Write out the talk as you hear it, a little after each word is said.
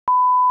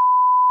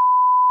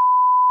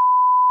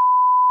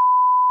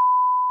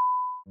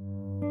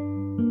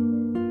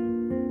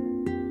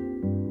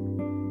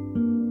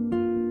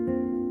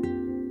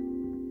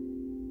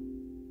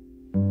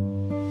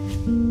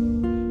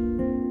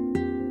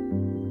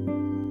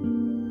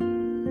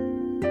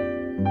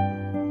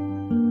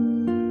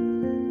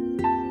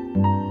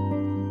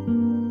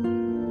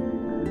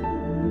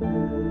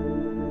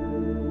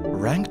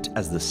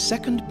As the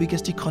second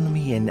biggest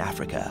economy in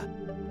Africa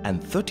and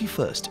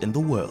 31st in the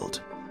world,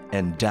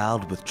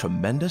 endowed with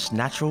tremendous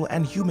natural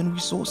and human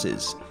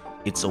resources,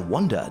 it's a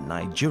wonder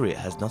Nigeria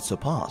has not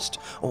surpassed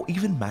or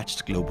even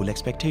matched global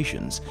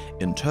expectations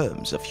in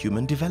terms of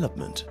human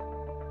development.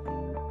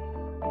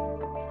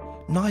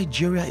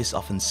 Nigeria is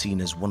often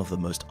seen as one of the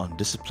most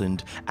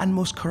undisciplined and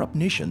most corrupt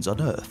nations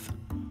on earth.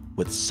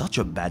 With such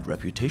a bad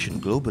reputation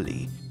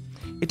globally,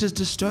 it is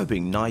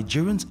disturbing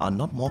Nigerians are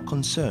not more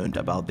concerned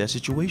about their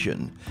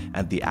situation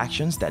and the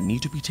actions that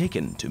need to be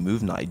taken to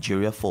move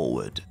Nigeria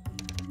forward.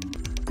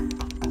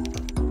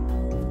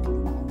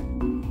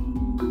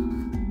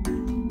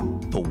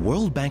 The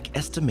World Bank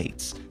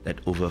estimates that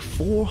over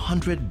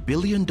 $400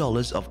 billion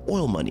of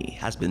oil money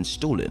has been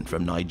stolen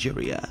from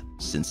Nigeria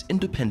since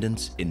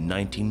independence in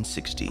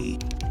 1960.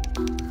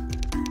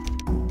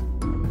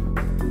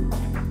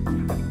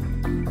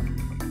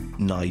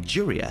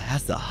 Nigeria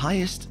has the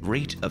highest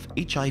rate of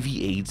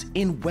HIV/AIDS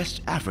in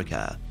West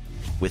Africa,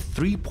 with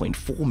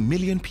 3.4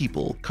 million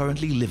people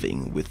currently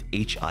living with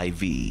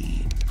HIV.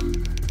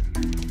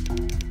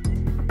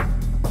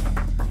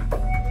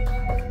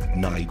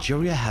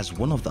 Nigeria has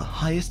one of the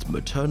highest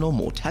maternal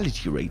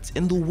mortality rates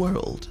in the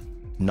world.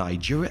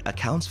 Nigeria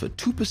accounts for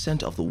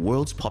 2% of the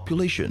world's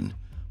population,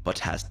 but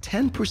has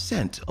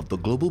 10% of the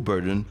global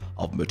burden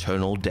of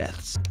maternal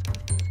deaths.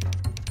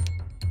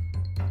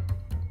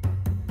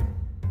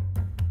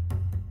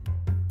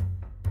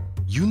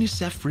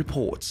 UNICEF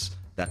reports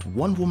that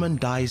one woman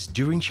dies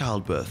during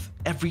childbirth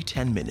every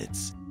 10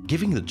 minutes,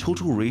 giving the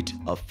total rate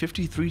of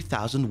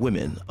 53,000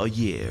 women a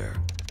year.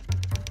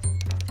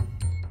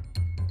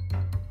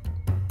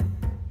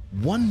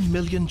 1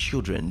 million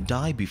children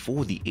die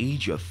before the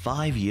age of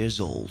 5 years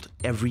old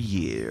every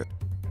year.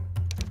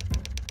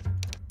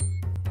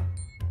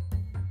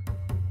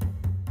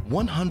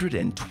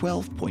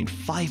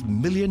 112.5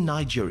 million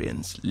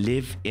Nigerians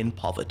live in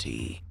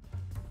poverty.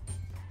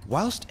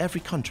 Whilst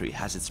every country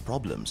has its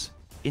problems,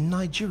 in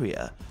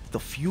Nigeria, the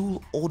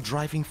fuel or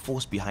driving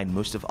force behind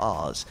most of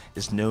ours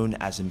is known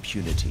as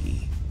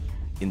impunity.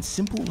 In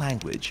simple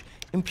language,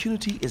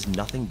 impunity is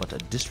nothing but a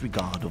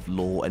disregard of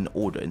law and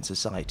order in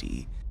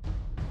society.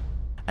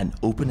 An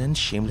open and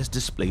shameless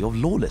display of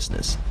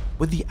lawlessness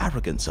with the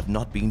arrogance of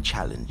not being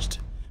challenged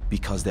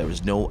because there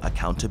is no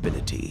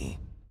accountability.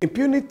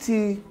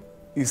 Impunity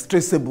is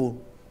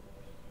traceable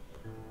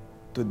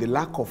to the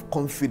lack of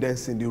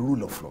confidence in the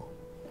rule of law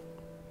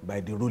by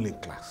the ruling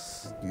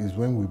class. It's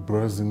when we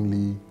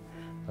brazenly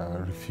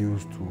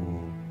refuse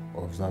to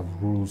observe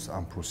rules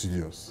and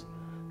procedures,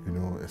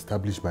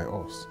 established by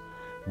us,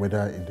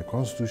 whether in the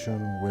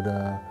Constitution,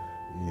 whether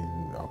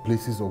in our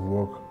places of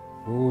work,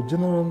 or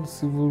general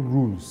civil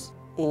rules.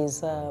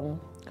 Is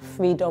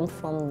freedom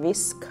from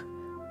risk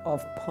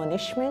of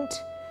punishment.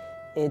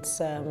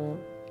 It's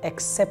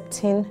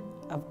accepting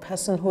a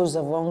person who's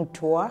a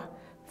wrongdoer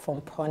from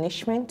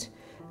punishment,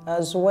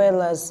 as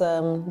well as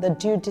the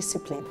due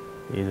discipline.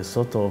 It's a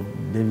sort of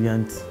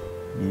deviant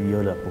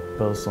behavior that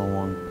propels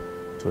someone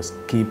to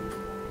escape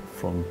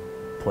from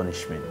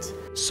punishment.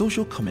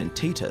 Social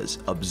commentators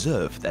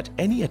observe that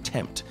any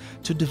attempt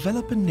to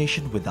develop a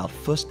nation without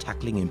first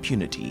tackling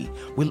impunity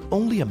will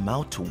only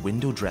amount to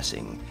window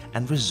dressing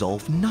and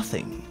resolve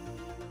nothing.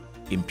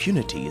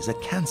 Impunity is a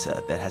cancer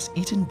that has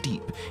eaten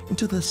deep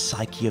into the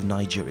psyche of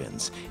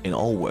Nigerians in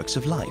all walks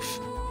of life.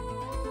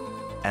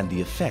 And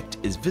the effect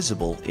is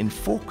visible in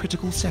 4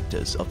 critical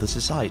sectors of the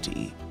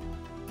society.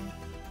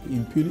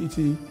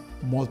 Impunity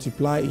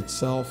multiplies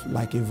itself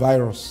like a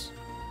virus,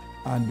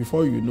 and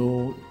before you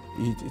know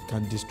it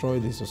can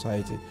destroy the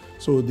society.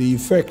 So the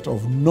effect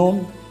of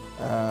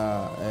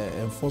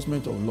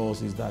non-enforcement of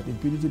laws is that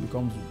impunity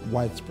becomes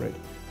widespread.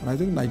 And I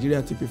think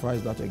Nigeria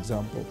typifies that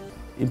example.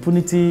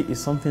 Impunity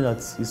is something that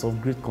is of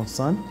great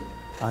concern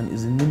and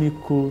is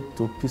inimical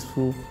to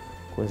peaceful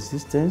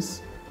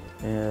coexistence,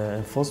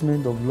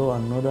 enforcement of law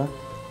and order,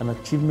 and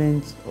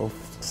achievement of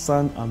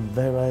sound and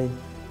varied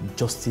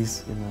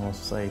justice in our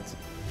society.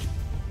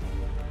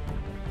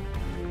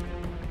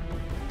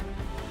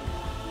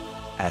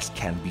 As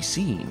can be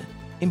seen,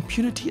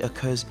 impunity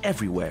occurs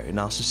everywhere in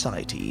our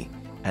society,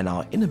 and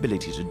our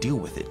inability to deal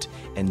with it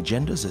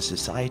engenders a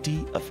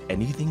society of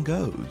anything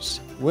goes.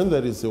 When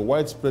there is a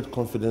widespread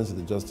confidence in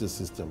the justice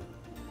system,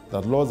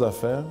 that laws are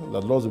fair,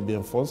 that laws will be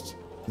enforced,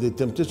 the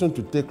temptation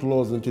to take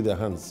laws into their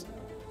hands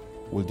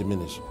will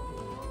diminish.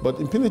 But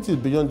impunity is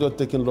beyond just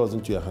taking laws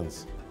into your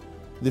hands.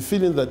 The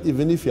feeling that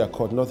even if you are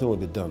caught, nothing will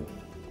be done,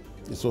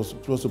 it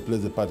also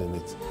plays a part in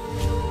it.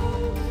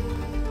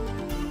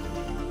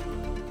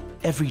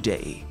 Every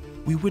day,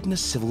 we witness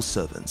civil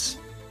servants,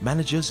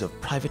 managers of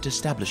private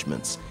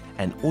establishments,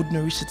 and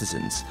ordinary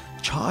citizens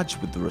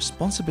charged with the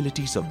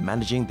responsibilities of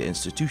managing the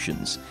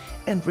institutions,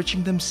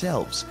 enriching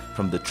themselves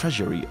from the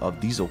treasury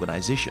of these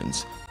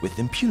organizations with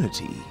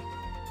impunity.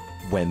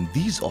 When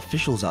these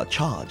officials are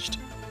charged,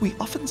 we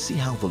often see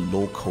how the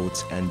law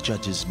courts and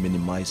judges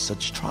minimize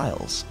such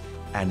trials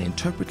and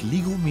interpret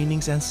legal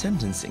meanings and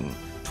sentencing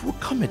to a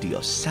comedy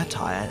of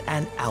satire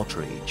and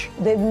outrage.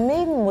 The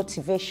main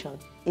motivation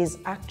is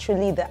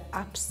actually the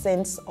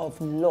absence of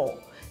law,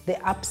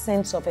 the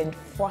absence of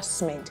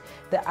enforcement,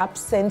 the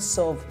absence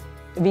of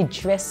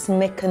redress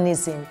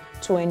mechanism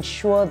to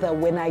ensure that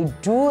when I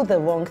do the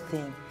wrong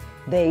thing,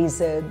 there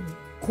is a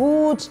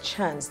good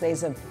chance, there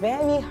is a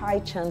very high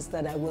chance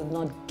that I will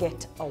not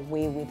get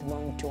away with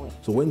wrongdoing.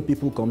 So when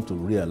people come to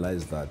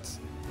realize that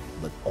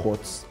the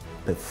courts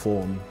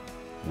perform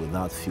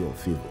without fear or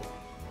favor,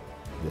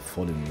 they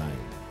fall in line.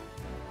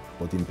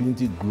 But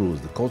impunity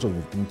grows, the culture of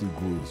impunity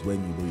grows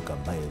when you know you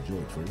can buy a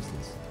judge, for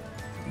instance.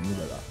 You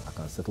know that I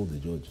can settle the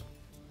judge.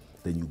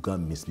 Then you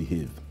can't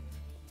misbehave.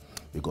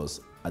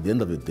 Because at the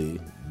end of the day,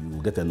 you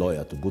will get a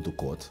lawyer to go to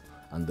court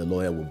and the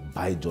lawyer will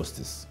buy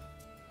justice.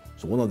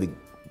 So one of the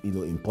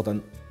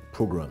important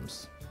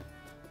programs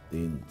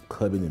in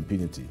curbing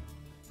impunity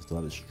is to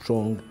have a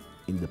strong,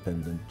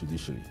 independent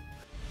judiciary.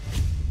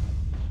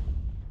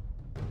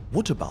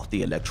 What about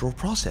the electoral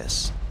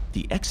process?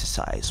 The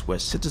exercise where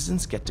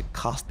citizens get to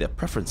cast their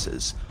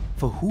preferences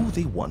for who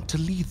they want to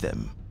lead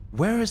them.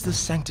 Where is the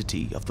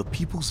sanctity of the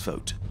people's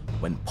vote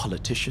when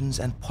politicians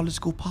and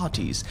political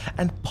parties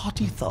and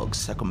party thugs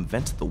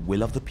circumvent the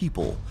will of the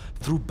people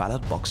through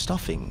ballot box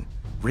stuffing,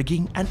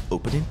 rigging and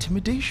open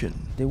intimidation?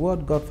 The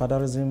word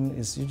godfatherism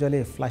is usually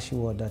a flashy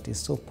word that is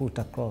so put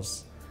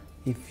across.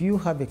 If you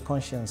have a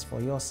conscience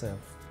for yourself,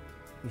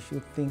 you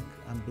should think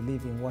and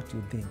believe in what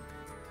you think.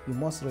 You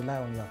must rely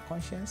on your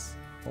conscience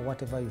for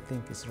whatever you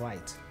think is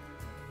right.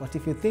 But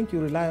if you think you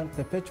rely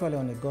perpetually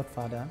on a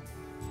godfather,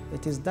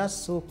 it is that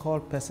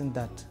so-called person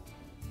that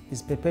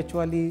is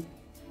perpetually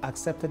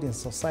accepted in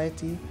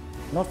society,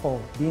 not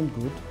for being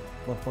good,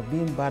 but for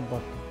being bad,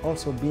 but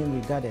also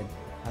being regarded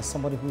as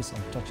somebody who is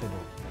untouchable.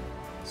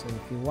 So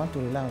if you want to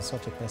rely on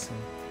such a person,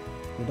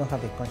 you don't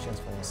have a conscience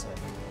for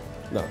yourself.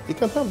 Now, you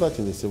can have that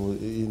in the civil,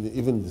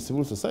 even in the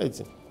civil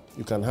society.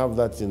 You can have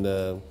that in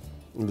the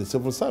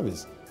civil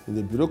service, in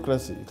the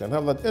bureaucracy. You can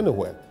have that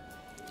anywhere.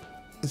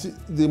 You see,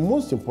 the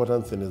most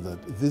important thing is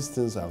that these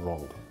things are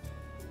wrong,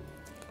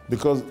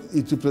 because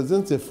it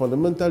represents a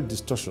fundamental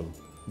distortion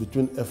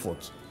between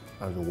effort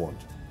and reward.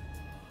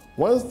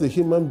 Once the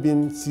human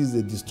being sees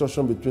a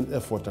distortion between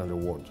effort and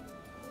reward,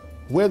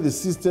 where the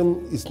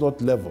system is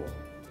not level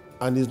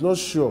and is not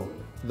sure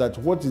that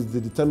what is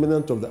the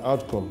determinant of the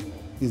outcome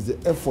is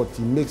the effort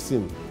he makes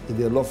in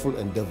a lawful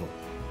endeavor,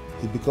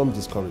 he becomes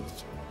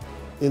discouraged.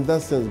 In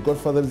that sense,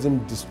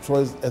 godfatherism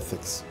destroys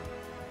ethics,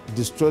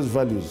 destroys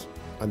values,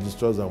 and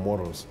destroys our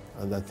morals.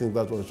 And I think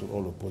that's what we should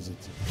all oppose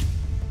it.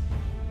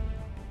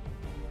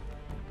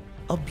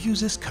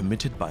 Abuses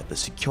committed by the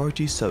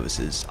security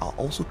services are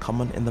also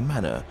common in the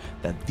manner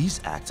that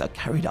these acts are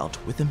carried out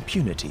with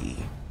impunity.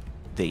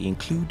 They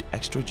include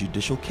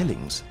extrajudicial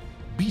killings,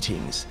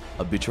 beatings,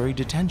 arbitrary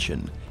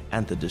detention,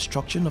 and the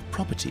destruction of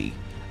property,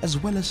 as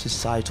well as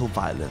societal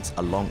violence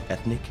along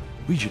ethnic,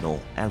 regional,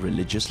 and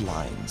religious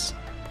lines.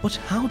 But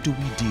how do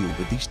we deal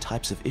with these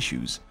types of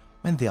issues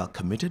when they are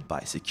committed by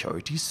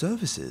security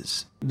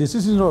services? The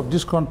citizens of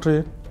this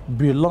country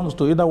belongs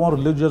to either one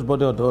religious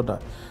body or the other.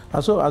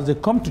 And so as they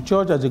come to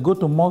church, as they go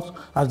to mosque,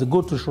 as they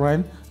go to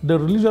shrine, the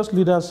religious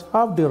leaders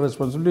have the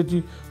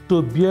responsibility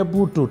to be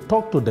able to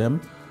talk to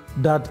them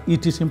that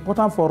it is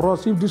important for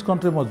us, if this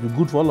country must be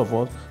good for all of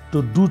us,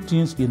 to do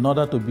things in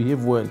order to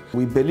behave well.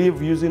 We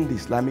believe, using the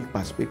Islamic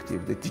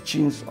perspective, the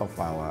teachings of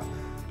our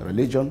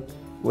religion,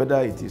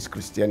 whether it is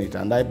Christianity,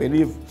 and I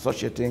believe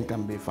such a thing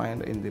can be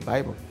found in the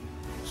Bible.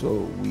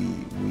 So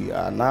we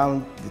are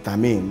now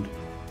determined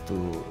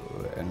to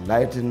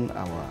enlighten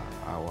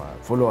our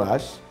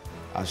followers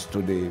as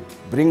to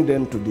bring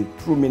them to the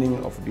true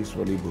meaning of these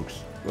holy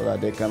books, so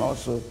that they can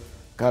also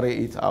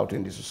carry it out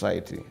in the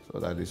society, so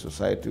that the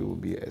society will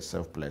be a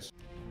safe place.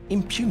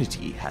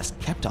 Impunity has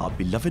kept our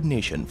beloved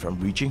nation from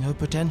reaching her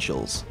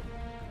potentials.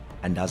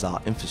 And as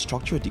our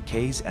infrastructure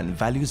decays and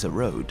values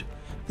erode,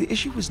 the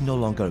issue is no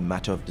longer a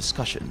matter of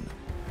discussion,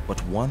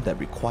 but one that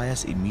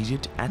requires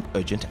immediate and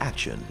urgent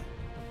action.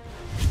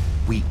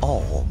 We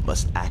all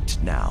must act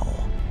now.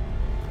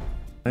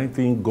 I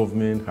think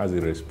government has a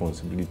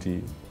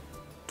responsibility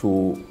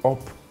to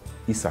up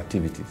its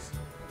activities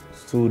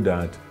so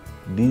that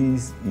the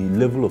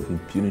level of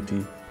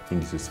impunity in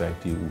the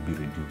society will be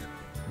reduced,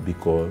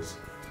 because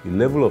the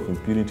level of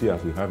impunity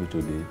as we have it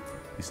today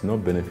is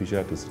not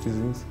beneficial to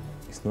citizens,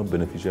 it's not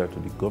beneficial to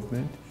the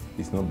government,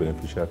 it's not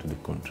beneficial to the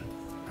country.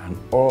 And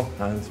all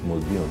hands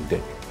must be on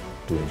deck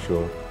to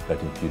ensure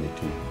that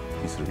impunity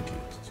is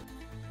reduced.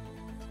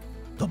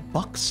 The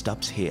buck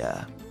stops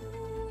here.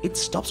 It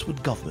stops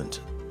with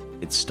government.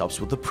 It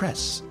stops with the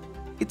press.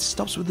 It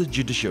stops with the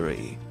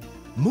judiciary.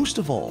 Most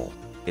of all,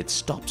 it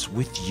stops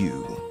with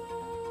you.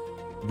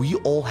 We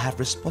all have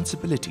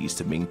responsibilities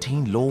to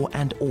maintain law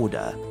and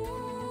order.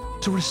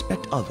 To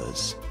respect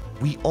others,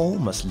 we all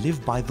must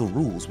live by the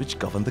rules which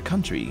govern the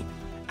country,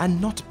 and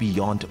not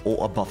beyond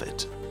or above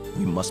it.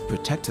 We must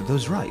protect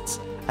those rights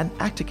and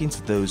act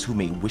against those who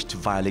may wish to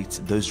violate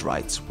those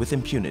rights with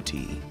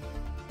impunity.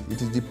 It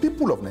is the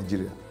people of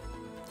Nigeria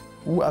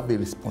who have a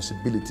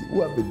responsibility,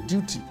 who have a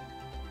duty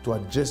to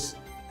address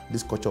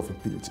this culture of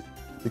impunity.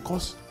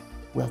 Because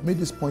We have made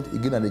this point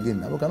again and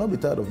again, and we cannot be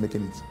tired of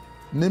making it.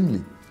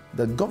 Namely,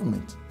 that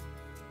government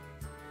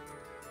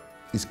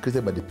is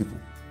created by the people.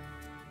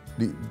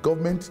 The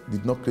government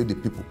did not create the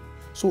people.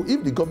 So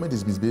if the government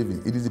is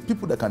misbehaving, it is the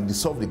people that can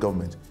dissolve the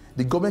government.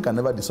 The government can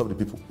never dissolve the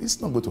people. It's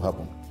not going to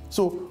happen.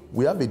 So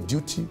we have a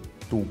duty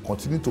to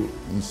continue to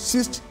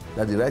insist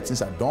that the right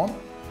things are done,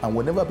 and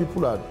whenever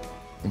people are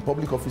in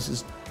public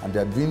offices and they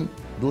are doing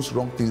those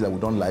wrong things that we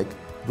don't like,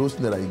 those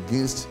things that are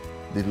against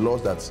the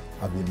laws that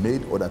have been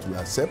made or that we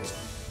accept,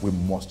 we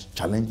must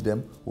challenge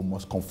them, we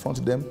must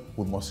confront them,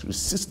 we must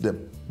resist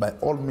them by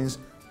all means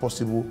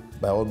possible,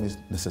 by all means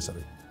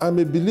necessary. I'm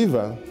a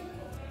believer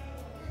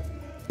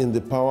in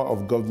the power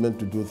of government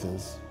to do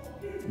things,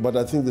 but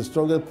I think the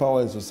strongest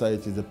power in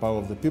society is the power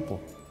of the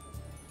people.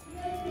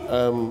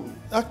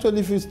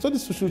 Actually, if you study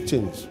social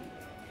change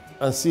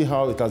and see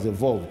how it has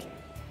evolved,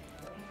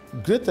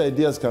 great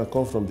ideas can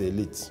come from the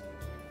elites,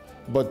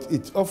 but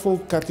it often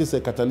catches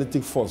a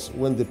catalytic force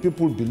when the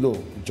people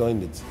below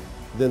join it.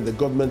 Then the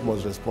government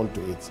must respond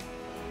to it.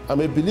 I'm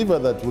a believer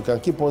that we can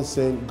keep on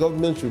saying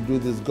government should do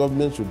this,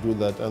 government should do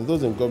that, and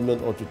those in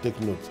government ought to take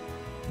note.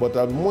 But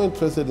I'm more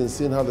interested in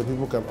seeing how the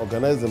people can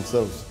organize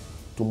themselves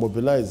to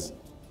mobilize,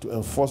 to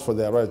enforce for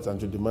their rights, and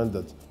to demand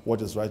that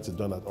what is right is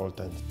done at all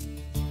times.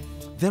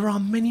 There are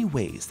many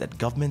ways that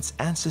governments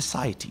and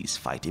societies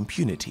fight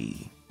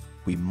impunity.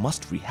 We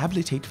must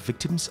rehabilitate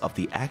victims of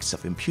the acts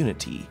of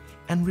impunity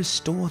and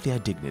restore their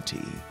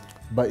dignity.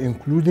 By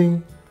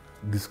including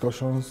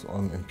discussions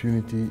on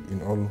impunity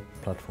in all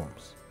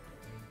platforms,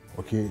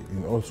 okay,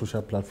 in all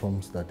social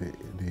platforms that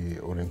the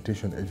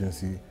orientation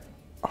agency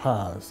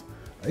has.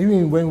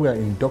 Even when we are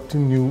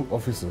inducting new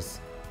officers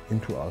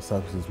into our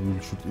services,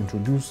 we should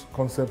introduce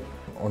concept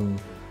on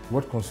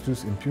what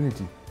constitutes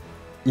impunity.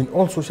 In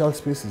all social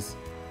spaces,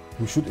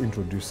 we should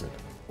introduce it.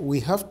 We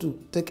have to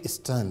take a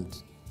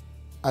stand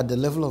at the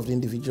level of the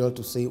individual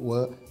to say,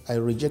 well, I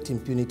reject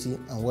impunity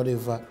and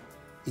whatever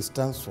it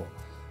stands for.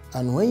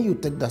 And when you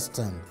take that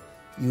stand,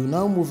 you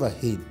now move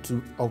ahead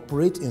to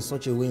operate in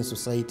such a way in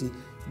society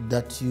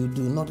that you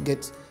do not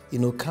get,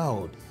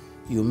 cowed.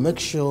 You make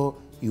sure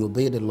you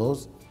obey the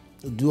laws,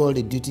 do all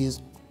the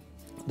duties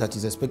that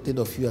is expected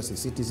of you as a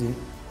citizen,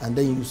 and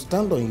then you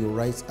stand on your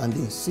rights and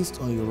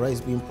insist on your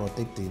rights being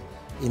protected.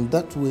 In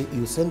that way,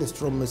 you send a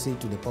strong message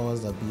to the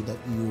powers that be that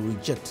you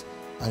reject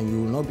and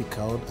you will not be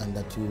cowed, and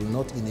that you will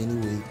not in any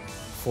way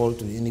fall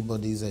to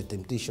anybody's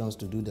temptations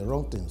to do the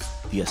wrong things.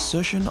 The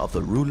assertion of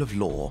the rule of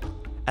law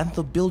and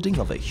the building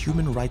of a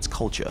human rights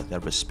culture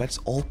that respects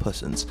all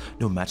persons,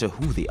 no matter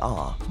who they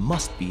are,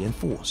 must be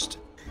enforced.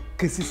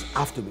 Cases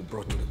have to be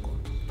brought to the court.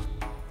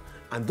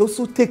 And those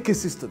who take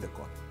cases to the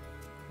court,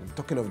 I'm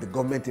talking of the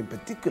government in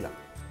particular,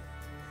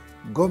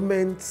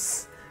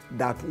 governments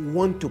that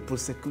want to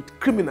prosecute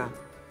criminal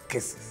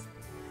cases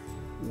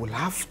will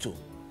have to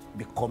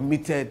be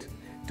committed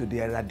to the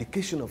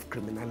eradication of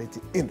criminality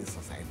in the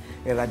society,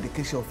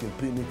 eradication of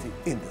impunity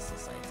in the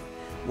society.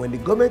 When the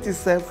government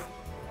itself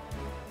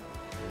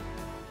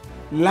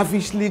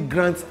lavishly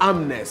grants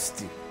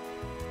amnesty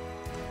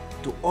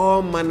to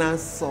all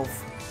manners of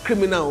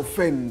criminal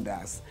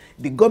offenders,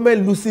 the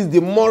government loses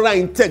the moral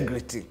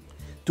integrity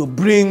to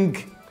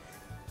bring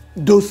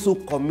those who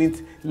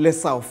commit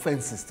lesser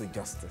offenses to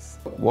justice.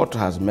 What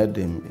has made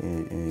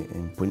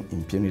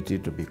impunity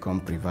to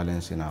become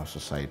prevalent in our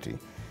society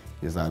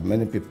is that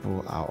many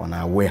people are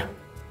unaware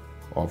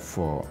of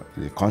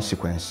the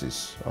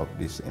consequences of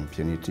this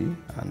impunity,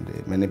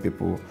 and many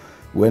people,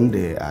 when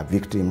they are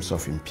victims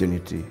of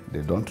impunity,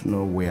 they don't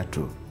know where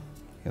to,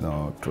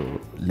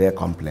 to lay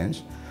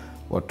complaints.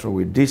 But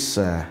with this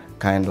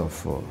kind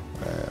of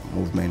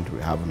movement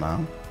we have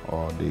now,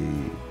 or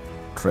the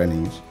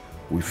trainings,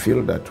 we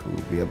feel that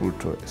we'll be able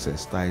to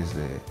sensitize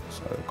the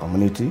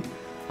community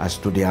as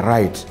to their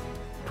right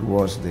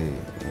towards the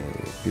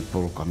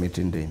people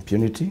committing the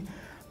impunity.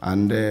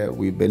 And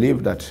we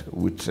believe that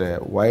with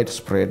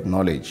widespread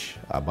knowledge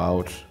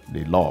about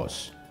the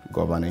laws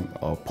governing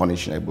or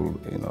punishable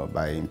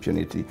by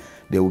impunity,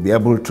 they will be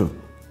able to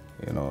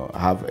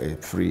have a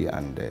free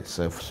and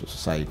safe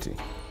society.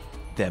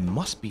 There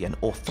must be an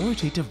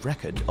authoritative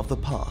record of the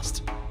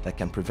past that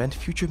can prevent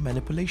future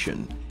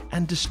manipulation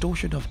and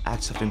distortion of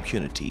acts of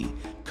impunity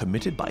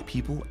committed by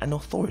people and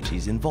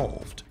authorities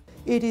involved.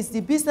 It is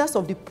the business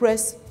of the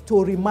press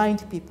to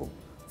remind people.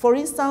 For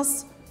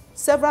instance,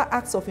 several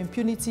acts of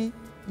impunity,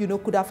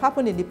 could have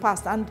happened in the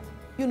past, and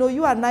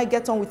you and I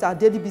get on with our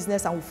daily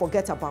business and we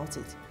forget about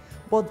it.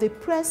 But the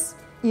press,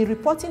 in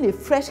reporting a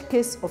fresh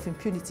case of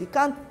impunity,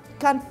 can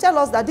tell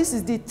us that this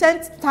is the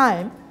 10th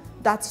time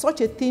that such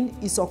a thing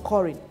is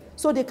occurring.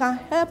 So they can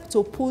help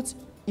to put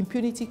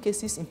impunity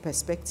cases in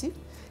perspective.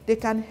 They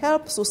can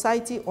help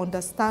society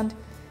understand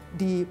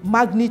the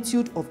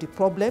magnitude of the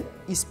problem,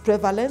 its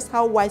prevalence,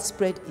 how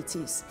widespread it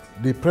is.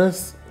 The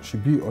press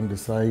should be on the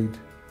side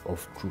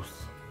of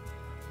truth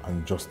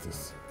and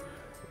justice.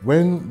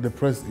 When the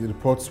press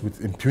reports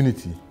with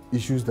impunity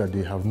issues that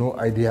they have no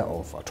idea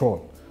of at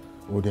all,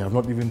 or they have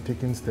not even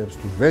taken steps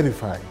to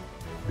verify,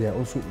 they are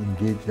also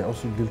engaged, they are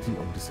also guilty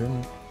of the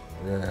same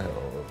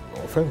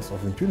offense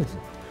of impunity.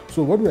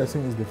 So what we are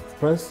saying is the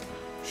press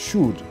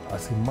should,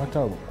 as a matter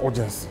of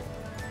urgency,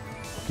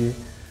 okay,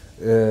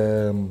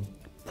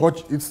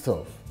 purge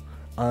itself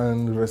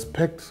and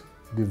respect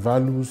the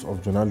values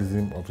of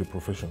journalism of the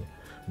profession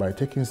by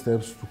taking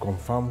steps to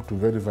confirm, to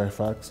verify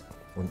facts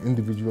on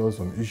individuals,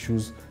 on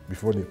issues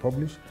before they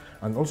publish,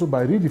 and also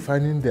by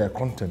redefining their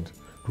content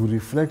to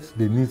reflect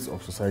the needs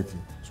of society,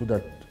 so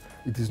that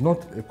it is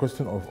not a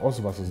question of us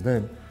versus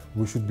them.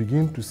 We should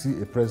begin to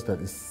see a press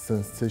that is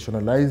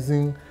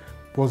sensationalizing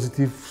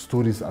positive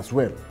stories as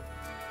well.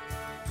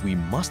 We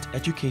must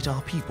educate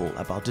our people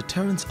about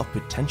deterrence of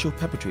potential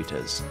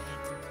perpetrators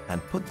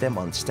and put them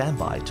on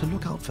standby to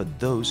look out for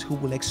those who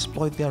will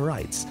exploit their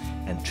rights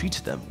and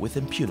treat them with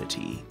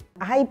impunity.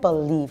 I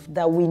believe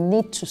that we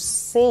need to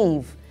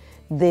save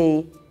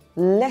the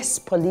less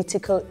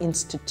political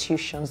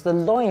institutions, the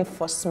law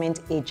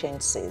enforcement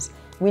agencies.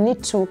 We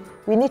need to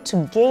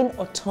gain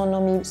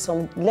autonomy,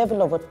 some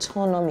level of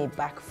autonomy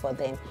back for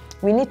them.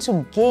 We need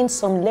to gain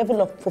some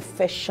level of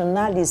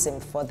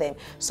professionalism for them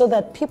so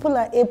that people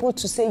are able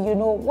to say, you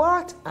know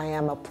what, I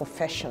am a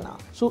professional.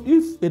 So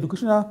if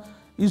educational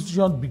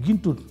institutions begin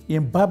to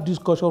imbibe this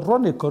culture,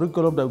 run a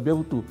curriculum that will be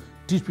able to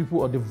teach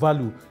people of the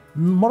value,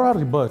 moral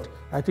rebirth,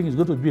 I think it's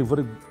going to be a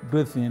very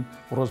great thing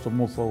for us to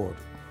move forward.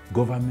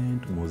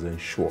 Government must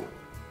ensure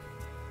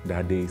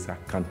that there is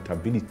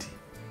accountability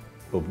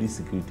of these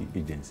security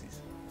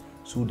agencies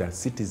so that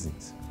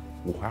citizens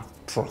will have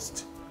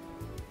trust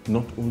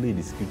not only in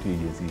the security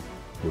agencies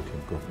but in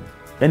government.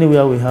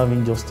 Anywhere we have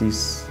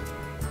injustice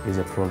is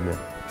a problem.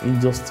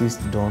 Injustice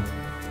done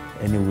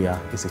anywhere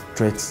is a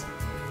threat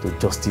to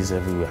justice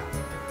everywhere.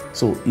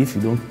 So if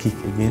you don't kick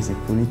against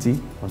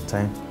impunity on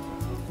time,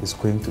 it's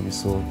going to be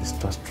so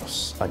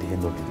disastrous at the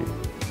end of the day.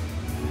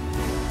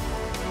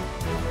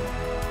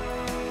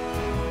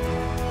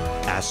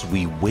 As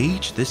we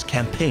wage this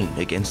campaign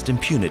against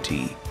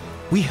impunity,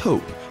 we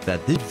hope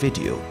that this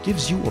video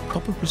gives you a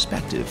proper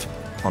perspective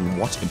on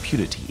what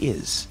impunity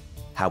is,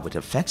 how it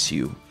affects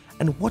you,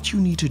 and what you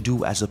need to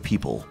do as a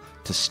people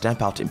to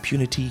stamp out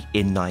impunity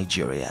in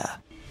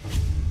Nigeria.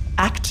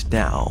 Act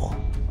now.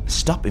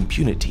 Stop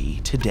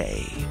impunity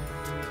today.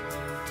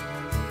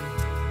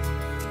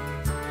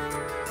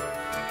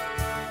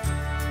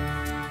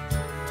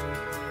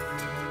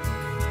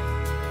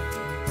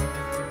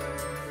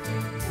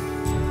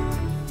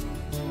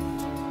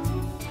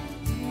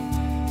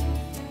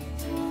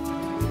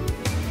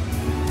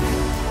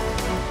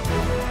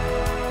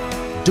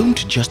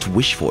 Don't just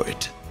wish for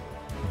it.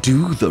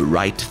 Do the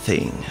right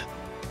thing.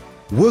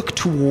 Work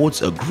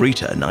towards a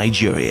greater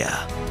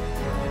Nigeria.